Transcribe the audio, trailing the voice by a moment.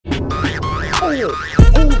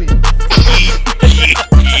Holy.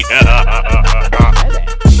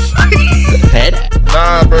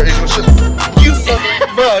 Nah, bro, it was just you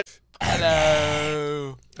fucking bro.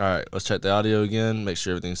 Hello. All right, let's check the audio again. Make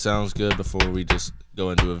sure everything sounds good before we just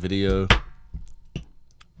go into a video.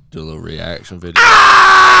 Do a little reaction video.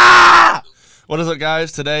 Ah! What is up,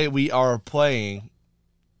 guys? Today we are playing.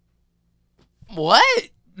 What?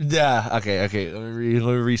 Yeah. Okay. Let me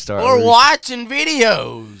restart. We're watching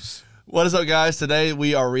videos. What is up, guys? Today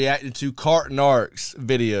we are reacting to cartnarcs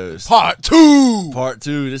videos. Part 2. Part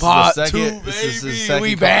 2. This Part is the second. 2, This is the baby. second.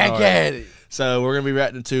 We back Cartnarcs. at it. So we're gonna be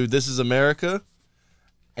reacting to "This Is America"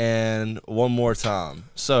 and "One More Time."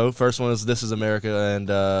 So first one is "This Is America," and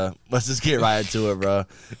let's just get right into it, bro.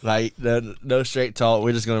 Like no straight talk.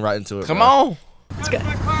 We're just gonna right into it. Come bro. on. Let's get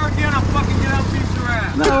my car again. I'll fucking get out and beat your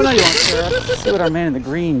ass. No, you won't, sir. Let's see what our man in the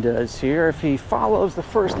green does here. If he follows the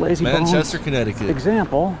first lazy Manchester, bone Connecticut.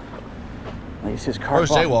 example, lays his cart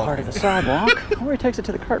blocking part of the sidewalk, or he takes it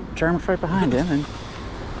to the cart terminal right behind him, and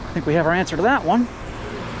I think we have our answer to that one.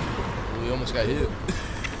 We almost got hit.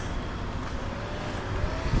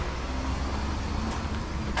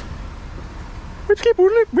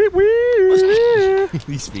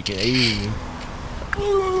 He's speaking alien.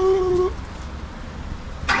 Uh-oh,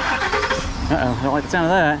 I don't like the sound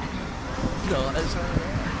of that. No, that's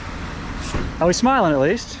Oh, he's smiling at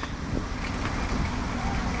least.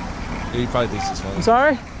 He probably thinks it's funny. I'm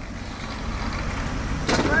sorry?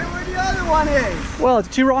 Right where the other one is. Well, it's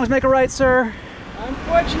two wrongs make a right, sir.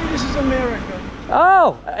 Unfortunately, this is America.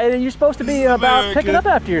 Oh, and you're supposed to be about picking up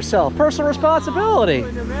after yourself. Personal responsibility.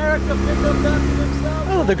 In America, pick up after themselves.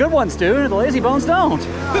 Oh, the good ones do, the lazy bones don't.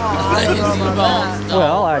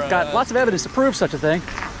 Well, I've got lots of evidence to prove such a thing.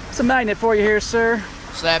 It's a magnet for you here, sir.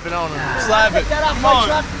 Slap it on him. Slap it. Get that off my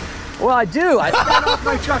truck. Well, I do. Get that off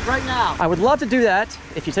my truck right now. I would love to do that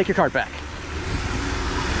if you take your cart back.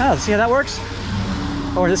 Oh, see how that works?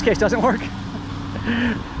 Or in this case, doesn't work?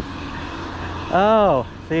 Oh,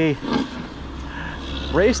 the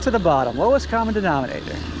race to the bottom, lowest common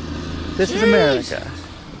denominator. This is America.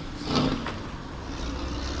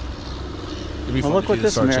 Well, look what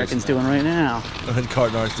this American's doing right now. And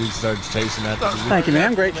cartnarcs dude started chasing after you. Thank you,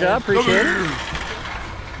 ma'am. Great job. Appreciate it.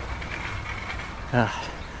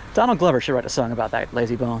 Donald Glover should write a song about that,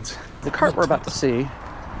 lazy bones. The cart we're about to see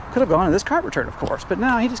could have gone to this cart return, of course, but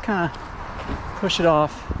now he just kind of pushed it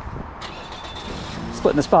off,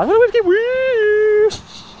 splitting the spot. Who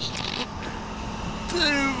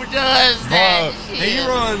does that Bro, shit? he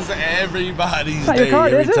runs everybody's Not your day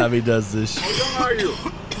card, every is it? time he does this shit. How young are you?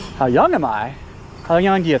 How young am I? How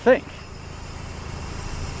young do you think?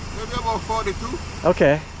 Maybe about 42.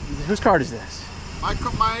 Okay, whose card is this? My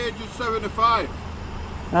age is 75.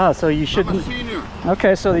 Oh, so you I'm a shouldn't. senior.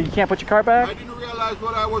 Okay, so you can't put your cart I back? didn't realize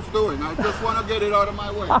what I was doing. I just want to get it out of my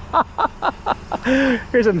way.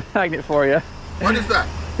 Here's a magnet for you. What is that?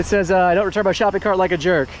 It says, I don't return my shopping cart like a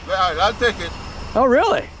jerk. All right, I'll take it. Oh,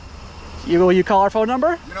 really? Will you call our phone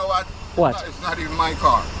number? You know what? What? It's not even my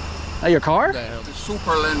car. Your car? The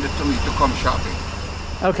super lent it to me to come shopping.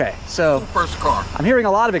 Okay, so Super's car. I'm hearing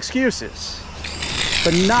a lot of excuses,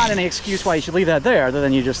 but not any excuse why you should leave that there, other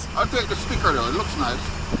than you just... I'll take the sticker though. It looks nice.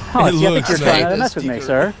 Oh, It see, I think looks you're trying to nice. mess with me,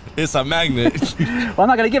 sir. It's a magnet. Well, I'm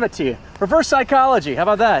not going to give it to you. Reverse psychology, how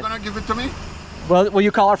about that? You're gonna give it to me? Well, will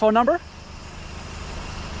you call our phone number?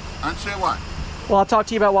 And say what? Well, I'll talk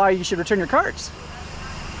to you about why you should return your carts.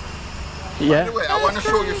 Yeah? Anyway, I want to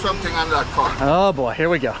show you something on that car. Oh boy, here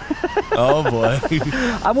we go. Oh boy.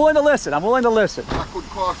 I'm willing to listen, I'm willing to listen. That could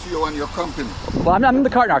cost you and your company. Well, I'm in the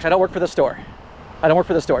cartnarcs, I don't work for the store. I don't work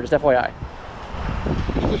for the store, just FYI.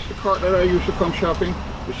 Is this the cart that I used to come shopping?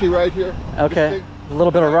 You see right here? Okay, a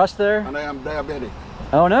little bit of rust there. And I am diabetic.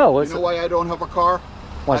 Oh no, You know why I don't have a car?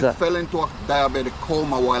 Why's I that? fell into a diabetic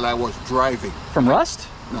coma while I was driving. From rust?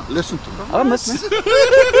 Now, listen to me. Oh, I'm listening.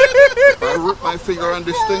 If I rip my finger on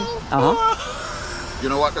this thing, Uh-huh. you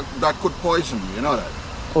know what? That could poison me. You know that?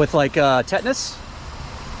 With like tetanus?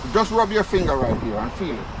 Just rub your finger right here and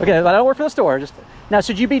feel it. Okay, but I don't work for the store. Just now,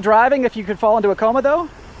 should you be driving if you could fall into a coma though?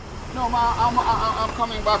 No, ma, I'm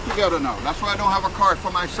coming back together now. That's why I don't have a car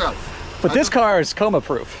for myself. But this car is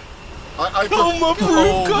coma-proof. I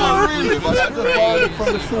Coma-proof car? Really, but I just bought it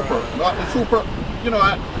from the super. Not the super, you know,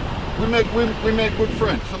 we make good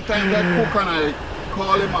friends. Sometimes I cook and I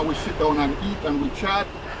call him and we sit down and eat and we chat.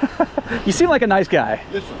 You seem like a nice guy.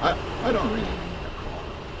 Listen, I don't really need a car.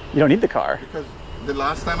 You don't need the car. Because the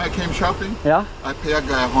last time I came shopping, Yeah? I pay a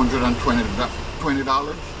guy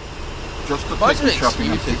 $120 just to take me shopping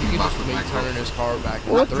and take me back to my car. turning his car back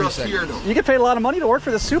in Well, 3 Just here seconds. though. You get paid a lot of money to work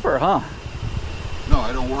for the super, huh? No,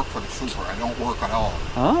 I don't work for the super. I don't work at all.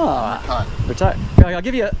 Ah. I'm Retired. I'll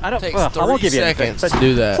give you. I don't. Takes Well, I won't 3 give you anything, seconds but to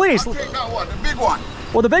do that. Please. I'll take that one, the big one.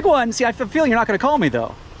 Well, the big one. See, I have a feeling you're not going to call me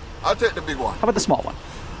though. I'll take the big one. How about the small one?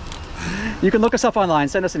 You can look us up online.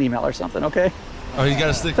 Send us an email or something. Okay. Oh, he's got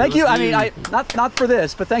a sticker. Thank you. Let's I mean, do- not for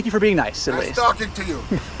this, but thank you for being nice at Nice least. talking to you.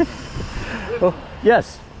 Oh,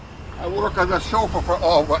 yes. I work as a chauffeur for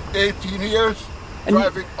over 18 years, And you-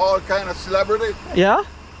 driving all kind of celebrity. Yeah.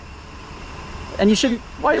 And you shouldn't.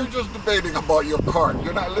 Why? You're just debating about your cart.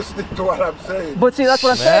 You're not listening to what I'm saying. But see, that's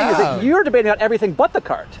what I'm saying. Is that Yeah. you're debating about everything but the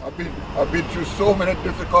cart. I've been through so many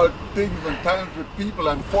difficult things and times with people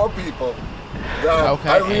and for people that Okay,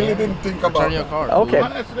 I really and didn't think about Return your that. card. Okay.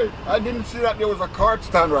 Honestly, I didn't see that there was a cart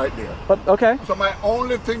stand right there. But okay. So my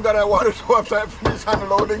only thing that I wanted to do after I finished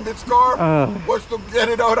unloading this car was to get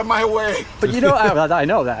it out of my way. But you know, I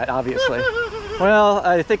know that obviously. Well,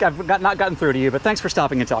 I think I've not gotten through to you, but thanks for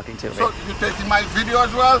stopping and talking to me. So you taking my video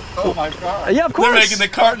as well? Oh my God. Yeah, of course. They're making the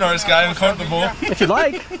cartnarcs guy uncomfortable. If you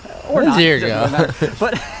like, or not. There you Doesn't go. really matter.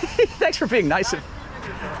 But thanks for being nice.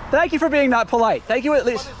 Thank you for being not polite. Thank you at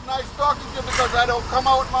But least. it's nice talking to you because I don't come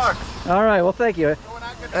out much. All right. Well, thank you. So when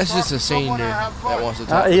I get to That's talk just to a someone, senior I have fun. that wants to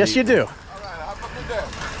talk to Yes, you people. do. All right, have a good day.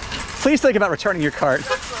 Please think about returning your cart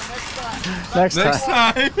next time. Next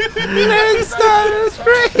time. Next time, it's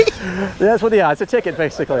free. That's what it's a ticket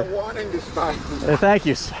basically. Warning this time. Thank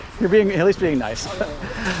you. Sir. You're at least being nice.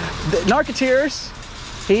 The Narcoteers.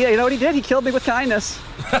 You know what he did? He killed me with kindness.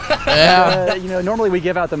 Yeah. You know, normally we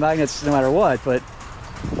give out the magnets no matter what, but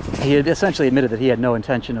he had essentially admitted that he had no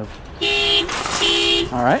intention of.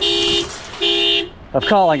 All right. Of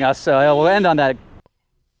calling us. So we'll end on that.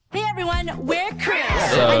 Hey everyone, we're Chris.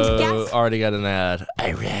 And So, guess already got an ad.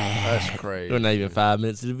 That's crazy. We're not even 5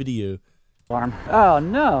 minutes of the video. Alarm. Oh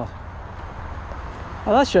no.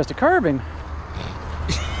 Oh, that's just a curbing.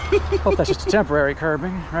 Hope that's just a temporary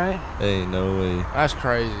curbing, right? Ain't no way. That's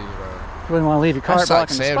crazy, bro. You wouldn't want to leave your car That's like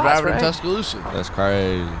blocking the Sam spots, driving in right? Tuscaloosa. That's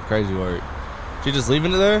crazy. Crazy work. She just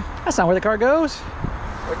leaving it there? That's not where the car goes.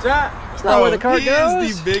 What's that? That's not where the car he goes.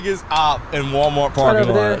 is the biggest op in Walmart right parking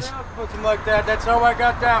over there. lots. Put them like that. That's how I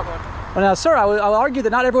got that one. Well, now, sir, I'll argue that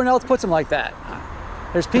not everyone else puts them like that.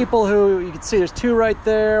 There's people who, you can see there's 2 right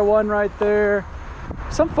there, 1 right there.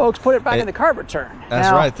 Some folks put it back in the cart return. That's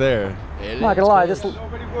Now, right there. It I'm not is gonna lie, crazy. this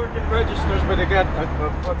Nobody working registers, but they got a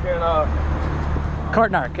fucking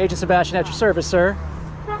cartnarc, Agent Sebastian at your service, sir.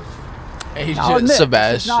 Agent I'll admit,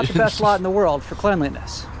 Sebastian. it's not the best lot in the world for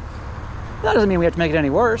cleanliness. That doesn't mean we have to make it any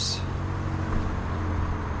worse.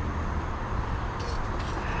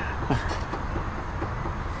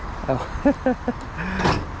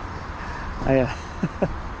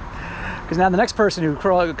 Because now the next person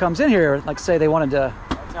who comes in here, like say they wanted to,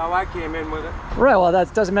 That's how I came in with it. right, well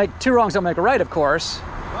that doesn't make, 2 wrongs don't make a right, of course.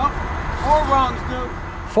 Well, 4 wrongs do.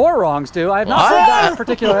 4 wrongs do. I have not said that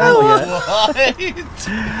particular angle yet. What?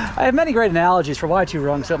 I have many great analogies for why 2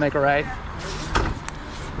 wrongs don't make a right.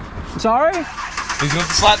 I'm sorry? He's gonna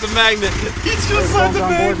slap the magnet. He's gonna slap the On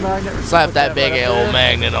board magnet. magnet. Slap that Put big right up old there.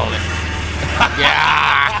 magnet on it.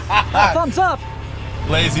 Yeah. Thumbs up.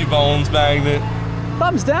 Lazy bones magnet.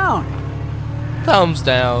 Thumbs down. Thumbs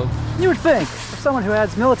down. You would think, for someone who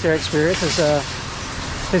has military experience, as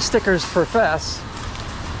his stickers profess.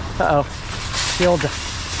 Uh-oh. The old...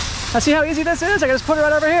 Now see how easy this is? I can just put it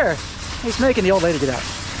right over here. He's making the old lady get out.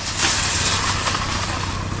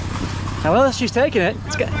 Now, well, she's taking it.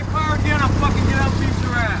 It's got... My car again, I'll fucking get out and beat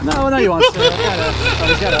your ass. No, he wants to.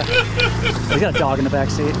 He's got a dog in the back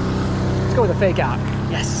seat. Let's go with a fake out.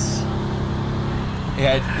 Yes. He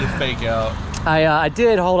had the fake out. I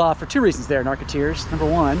did hold off for 2 reasons there, Narcoteers. Number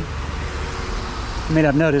 1, you may not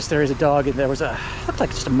have noticed there is a dog and there was looked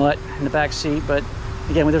like just a mutt in the back seat, but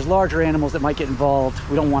again, when there's larger animals that might get involved,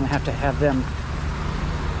 we don't want to have them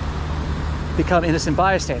become innocent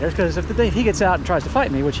bystanders, because if he gets out and tries to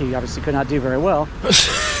fight me, which he obviously could not do very well,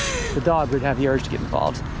 the dog would have the urge to get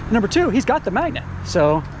involved. And number 2, he's got the magnet,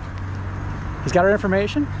 so he's got our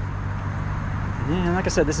information. And like I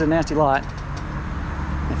said, this is a nasty lot.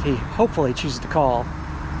 If he hopefully chooses to call,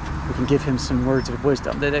 we can give him some words of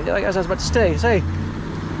wisdom. Like as I was about to say,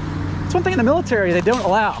 it's one thing in the military they don't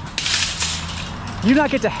allow. You do not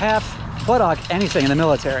get to half buttock anything in the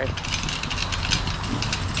military.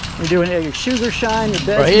 You're doing your shoes are shine, your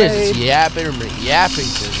bed's Bro, he is just made. yapping to me.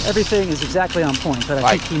 Everything is exactly on point, but I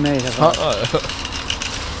Like, think he may have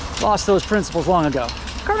lost those principles long ago.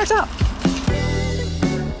 Cartnarcs out.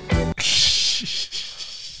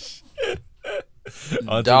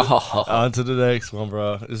 On to the next one,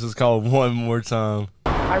 bro. This is called One More Time.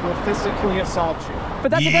 I will physically assault you.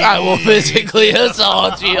 But that's okay. I will physically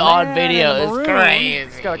assault you on Man video. in It's maroon. crazy.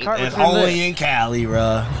 He's got a cart And return only there. in Cali,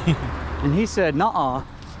 bruh. And he said, nuh-uh.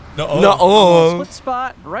 No. Split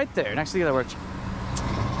spot right there, next to the other word.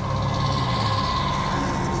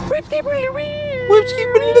 That's not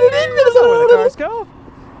where the cars go.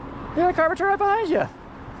 There's a car return right behind you.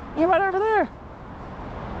 You're right over there.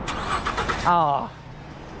 Ah.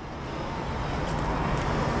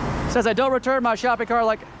 Says I don't return my shopping cart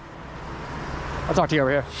like... I'll talk to you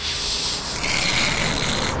over here.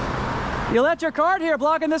 You left your cart here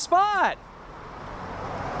blocking the spot.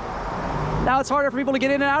 Now it's harder for people to get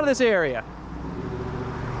in and out of this area.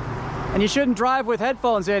 And you shouldn't drive with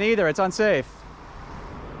headphones in either, it's unsafe.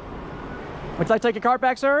 Would you like to take your cart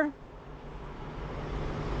back, sir?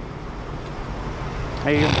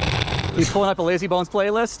 Are you pulling up a Lazy Bones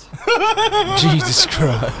playlist? Jesus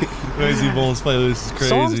Christ. Lazy Bones playlist is crazy.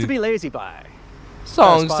 Songs to be lazy by.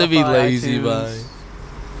 Songs to be Spotify, lazy iTunes. by.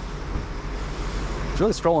 It's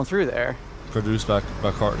really strolling through there. Produced by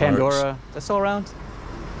cartnarcs. Pandora. Is that still around?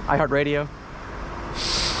 iHeartRadio.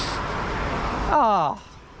 Ah.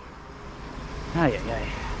 Ay, ay, ay.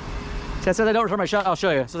 See, I said I don't return my I'll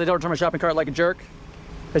show you. So they don't return my shopping cart like a jerk.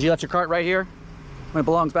 Because you left your cart right here. When it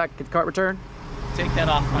belongs back at the cart return. Take that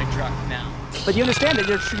off my truck now. But you understand that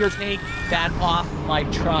you're Take that off my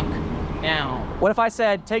truck now. What if I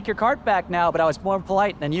said, take your cart back now, but I was more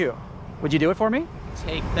polite than you? Would you do it for me?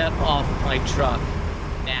 Take that off my truck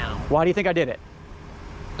now. Why do you think I did it?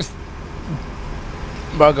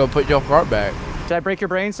 Bro, go put your cart back. Did I break your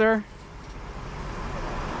brain, sir?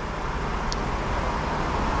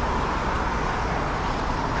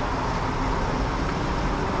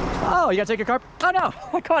 Oh, you gotta take your cart? Oh no,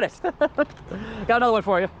 I caught it. Got another one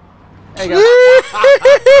for you. There you go.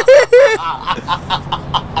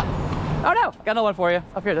 Oh no, got another one for you.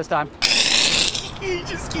 Up here this time. You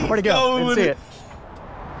just keep Where'd it go? going Didn't with see it.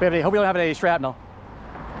 it. Hope we don't have any shrapnel.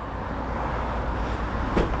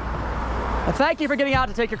 Thank you for getting out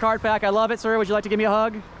to take your cart back. I love it, sir. Would you like to give me a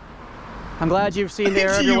hug? I'm glad you've seen the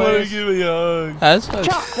error of You your want to ways. give me a hug? That's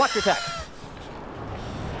Chuck, watch your tech.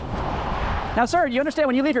 Now, sir, you understand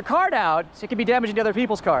when you leave your cart out, it can be damaging to other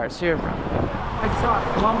people's cars. Here. I thought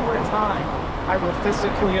one more time, I will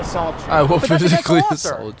physically assault you. I will But that's against the physically law,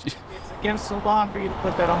 sir. assault you. It's against the law for you to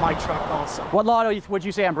put that on my truck also. What law would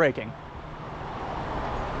you say I'm breaking?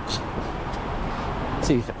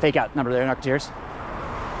 See, fake out number there, Narcs.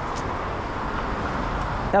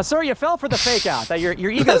 Now, sir, you fell for the fake out. That your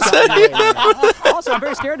ego's got in the way. Also, I'm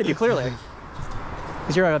very scared of you, clearly.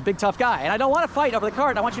 Because you're a big, tough guy. And I don't want to fight over the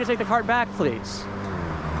cart. I want you to take the cart back, please.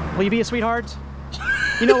 Will you be a sweetheart?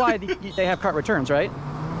 You know why they have cart returns, right?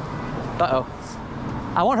 Uh-oh.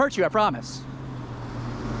 I won't hurt you, I promise.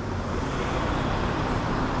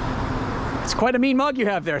 It's quite a mean mug you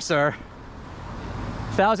have there, sir.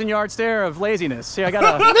 1,000-yard stare of laziness. See, I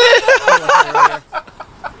got a...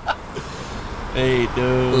 Hey,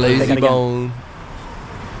 dude. Lazy bone.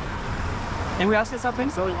 And we asked you something?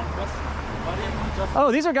 So you want to Oh,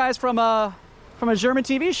 these are guys from a German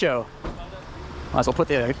TV show. Might as well put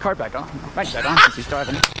the cart back on. Right back on since he's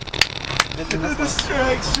driving. The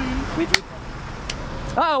distraction.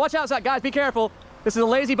 Oh, watch out, guys. Be careful. This is a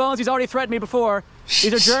Lazy Bones. He's already threatened me before.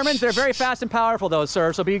 These are Germans. They're very fast and powerful, though,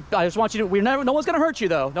 sir. So I just want you to. No one's gonna hurt you,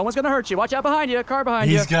 though. No one's gonna hurt you. Watch out behind you. A car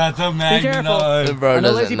behind you. He's got the magnet careful. on. Bro I know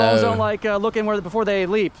doesn't Lazy Bones know. don't like looking before they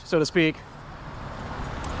leap, so to speak.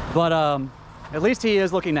 But at least he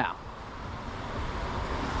is looking now.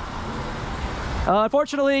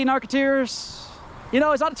 Unfortunately, Narcoteers, you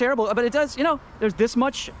know, it's not terrible, but it does, you know, there's this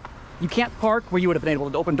much. You can't park where you would have been able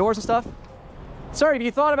to open doors and stuff. Sir, have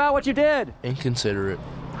you thought about what you did? Inconsiderate.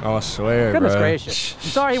 I swear, Goodness bro. gracious. I'm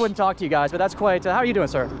sorry he wouldn't talk to you guys, but that's quite, how are you doing,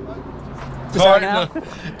 sir? Just hanging out?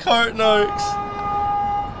 Cartnarcs.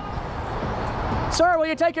 Sir, will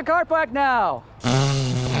you take your cart back now?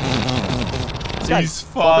 He's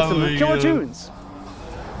following Killer you. tunes.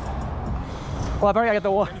 Well, I've already got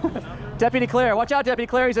the one. Deputy Claire, watch out, Deputy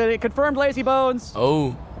Claire. He's a confirmed Lazy Bones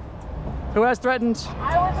Oh. who has threatened.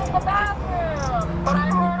 I was in the bathroom, but I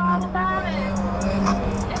heard all about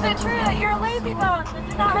it. Is it true that you're a lazy bone and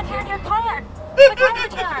did not return your cart? The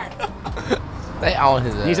cart return. They on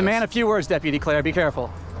his ass. He's a man of few words, Deputy Claire. Be careful.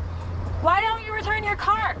 Why don't you return your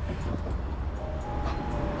cart?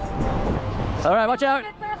 All right, watch out.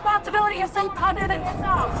 It's the responsibility of someone other than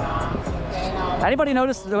yourself. Anybody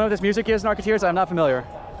notice what this music is, Narcoteers? I'm not familiar.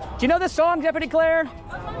 Do you know this song, Deputy Claire?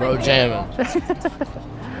 Bro jamming.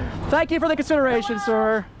 Thank you for the consideration,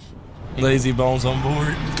 sir. Lazy Bones on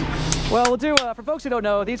board. Well, we'll do, for folks who don't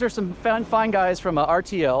know, these are some fine guys from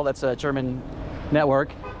RTL, that's a German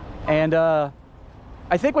network. And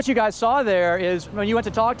I think what you guys saw there is when you went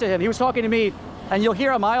to talk to him, he was talking to me, and you'll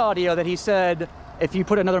hear on my audio that he said, if you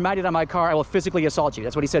put another magnet on my car, I will physically assault you.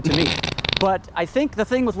 That's what he said to me. But I think the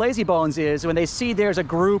thing with Lazy Bones is when they see there's a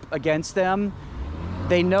group against them,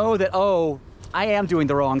 they know that, oh, I am doing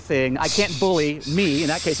the wrong thing. I can't bully me. In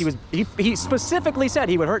that case, he specifically said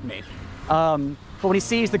he would hurt me. But when he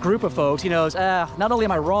sees the group of folks, he knows, not only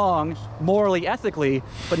am I wrong morally, ethically,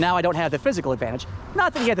 but now I don't have the physical advantage.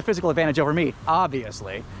 Not that he had the physical advantage over me,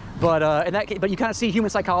 obviously. But in that case, but you kind of see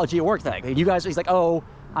human psychology at work there. You guys, he's like, oh,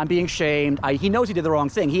 I'm being shamed. He knows he did the wrong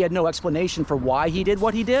thing. He had no explanation for why he did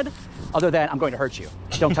what he did, other than I'm going to hurt you.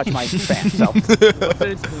 Don't touch my fan. So. What's the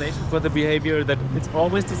explanation for the behavior that it's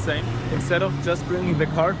always the same? Instead of just bringing the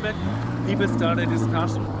card back, people start a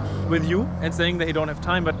discussion with you and saying they don't have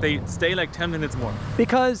time, but they stay like 10 minutes more.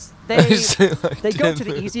 Because they go to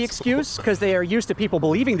the easy excuse because they are used to people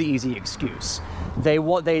believing the easy excuse.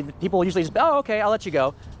 People usually just, oh, okay, I'll let you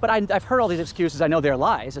go. But I've heard all these excuses. I know they're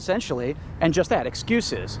lies, essentially, and just that,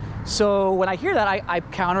 excuses. So when I hear that, I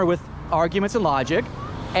counter with arguments and logic,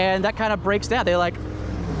 and that kind of breaks down. They're like,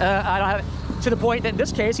 I don't have. To the point that in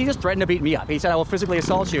this case, he just threatened to beat me up. He said, I will physically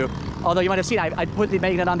assault you. Although you might have seen, I put the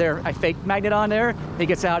magnet on there, I faked magnet on there. He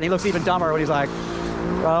gets out and he looks even dumber when he's like,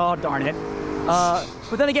 oh, darn it.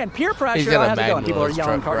 But then again, peer pressure, how's it going? People are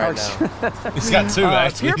yelling cartnarcs. He's got two,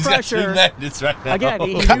 actually. Peer pressure, got two magnets right now. Again,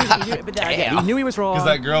 he knew he was wrong.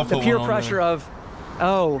 That girl the peer pressure of,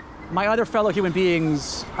 oh, my other fellow human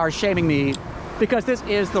beings are shaming me because this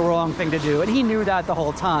is the wrong thing to do. And he knew that the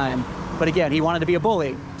whole time. But again, he wanted to be a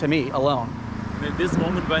bully to me alone. At this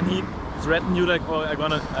moment when he threatened you like, oh, I'm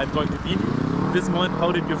going to beat you, this moment,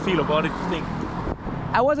 how did you feel? Or what did you think?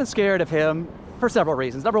 I wasn't scared of him for several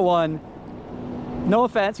reasons. Number one, no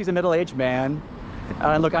offense, he's a middle-aged man.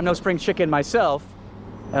 And look, I'm no spring chicken myself.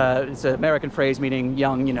 It's an American phrase meaning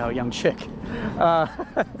young, young chick.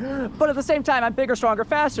 But at the same time, I'm bigger, stronger,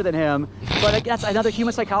 faster than him. But that's another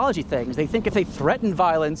human psychology thing. They think if they threaten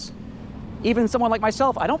violence, even someone like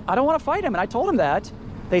myself, I don't want to fight him, and I told him that.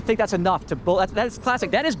 They think that's enough to bully. That's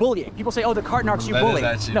classic. That is bullying. People say, oh, the cartnarcs you bully.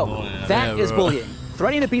 No, bullying. That is bullying.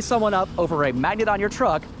 Threatening to beat someone up over a magnet on your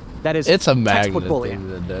truck, that is it's a magnet bullying. At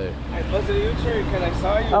the end of the day. I posted a YouTube because I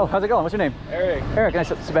saw you. Oh, how's it going? What's your name? Eric. Eric, nice,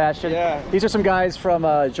 Sebastian. Yeah. These are some guys from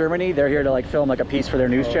Germany. They're here to like film like a piece for their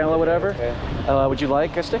news channel or whatever. Okay. Would you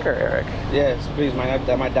like a sticker, Eric? Yes, please. My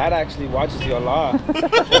dad actually watches you a lot.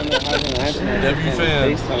 W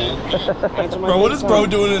fan. Bro, what is bro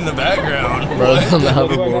doing in the background? Bro's on the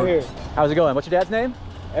hoverboard. How's it going? What's your dad's name?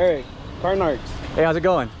 Eric. Cartnarcs. Hey, how's it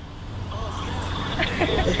going?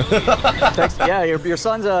 Thanks. Yeah, your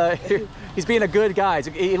son's he's being a good guy.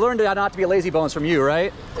 He learned not to be a lazy bones from you,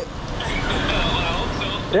 right?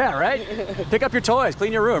 Yeah, right? Pick up your toys,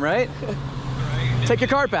 clean your room, right? Take your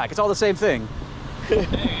cart back. It's all the same thing.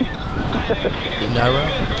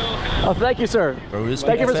 Oh, thank you, sir.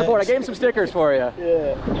 Thank you for the support. I gave him some stickers for you.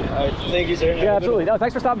 Yeah. All right, thank you, sir. Yeah, absolutely. No,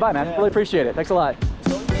 thanks for stopping by, man. Really appreciate it. Thanks a lot.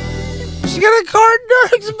 She got a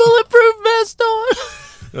cartnarcs bulletproof vest on.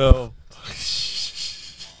 Oh.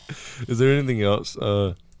 Is there anything else?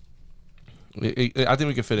 I think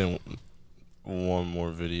we could fit in one more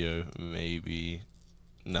video, maybe.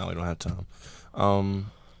 No, we don't have time. All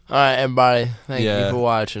right, everybody. Thank you for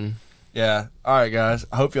watching. Yeah. All right, guys.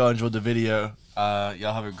 I hope y'all enjoyed the video.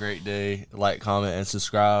 Y'all have a great day. Like, comment, and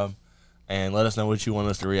subscribe. And let us know what you want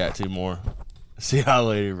us to react to more. See y'all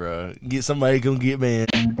later, bro. Get somebody come get me.